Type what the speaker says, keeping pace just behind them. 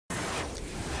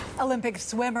Olympic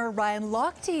swimmer Ryan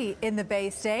Lochte in the Bay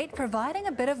State, providing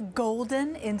a bit of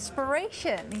golden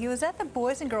inspiration. He was at the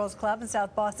Boys and Girls Club in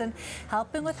South Boston,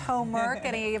 helping with homework,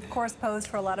 and he, of course, posed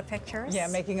for a lot of pictures. Yeah,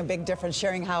 making a big difference,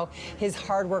 sharing how his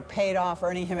hard work paid off,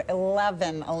 earning him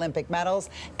 11 Olympic medals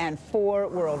and 4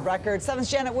 world records. 7's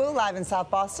Janet Wu live in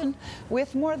South Boston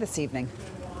with more this evening.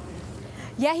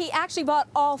 Yeah, he actually brought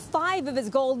all 5 of his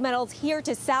gold medals here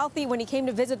to Southie when he came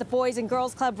to visit the Boys and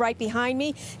Girls Club right behind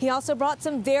me. He also brought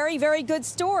some very, very good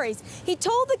stories. He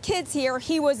told the kids here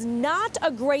he was not a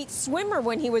great swimmer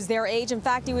when he was their age. In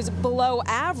fact, he was below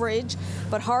average,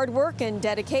 but hard work and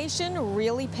dedication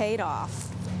really paid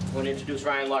off. I want to introduce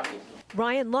Ryan Lochte.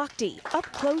 Ryan Lochte, up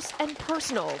close and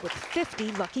personal with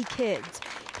 50 lucky kids.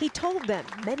 He told them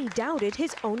many doubted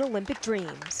his own Olympic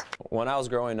dreams. When I was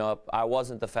growing up, I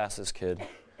wasn't the fastest kid,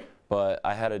 but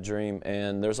I had a dream,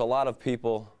 and there's a lot of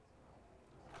people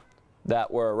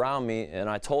that were around me, and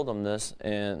I told them this,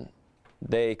 and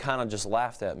they kind of just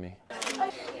laughed at me.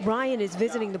 Ryan is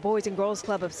visiting the Boys and Girls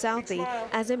Club of Southie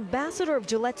as ambassador of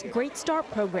Gillette's Great Start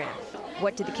program.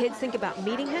 What did the kids think about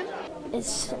meeting him?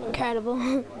 It's incredible.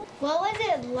 What was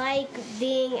it like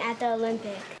being at the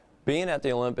Olympics? Being at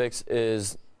the Olympics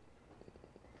is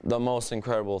the most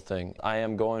incredible thing. I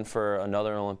am going for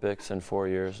another Olympics in 4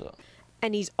 years.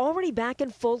 And he's already back in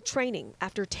full training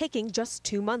after taking just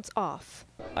 2 months off.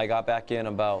 I got back in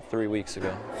about 3 weeks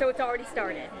ago. So it's already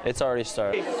started? It's already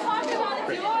started.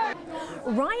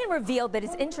 Ryan revealed that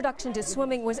his introduction to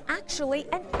swimming was actually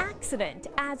an accident.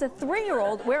 As a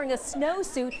 3-year-old wearing a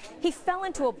snowsuit, he fell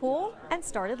into a pool and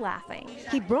started laughing.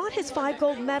 He brought his 5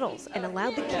 gold medals and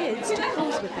allowed the kids to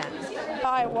pose with them.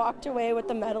 I walked away with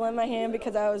the medal in my hand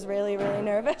because I was really, really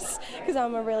nervous because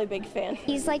I'm a really big fan.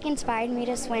 He's inspired me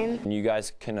to swim. You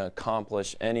guys can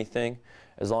accomplish anything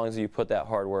as long as you put that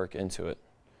hard work into it.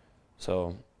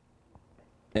 So,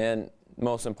 and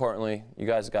most importantly, you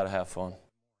guys got to have fun.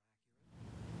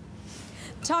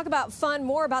 Talk about fun,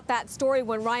 more about that story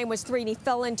when Ryan was 3 and he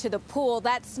fell into the pool.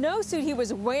 That snowsuit he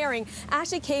was wearing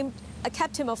actually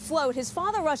kept him afloat. His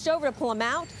father rushed over to pull him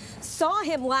out, saw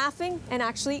him laughing, and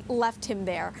actually left him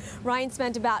there. Ryan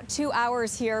spent about 2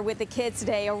 hours here with the kids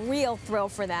today, a real thrill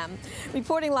for them.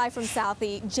 Reporting live from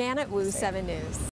Southie, Janet Wu, 7 News.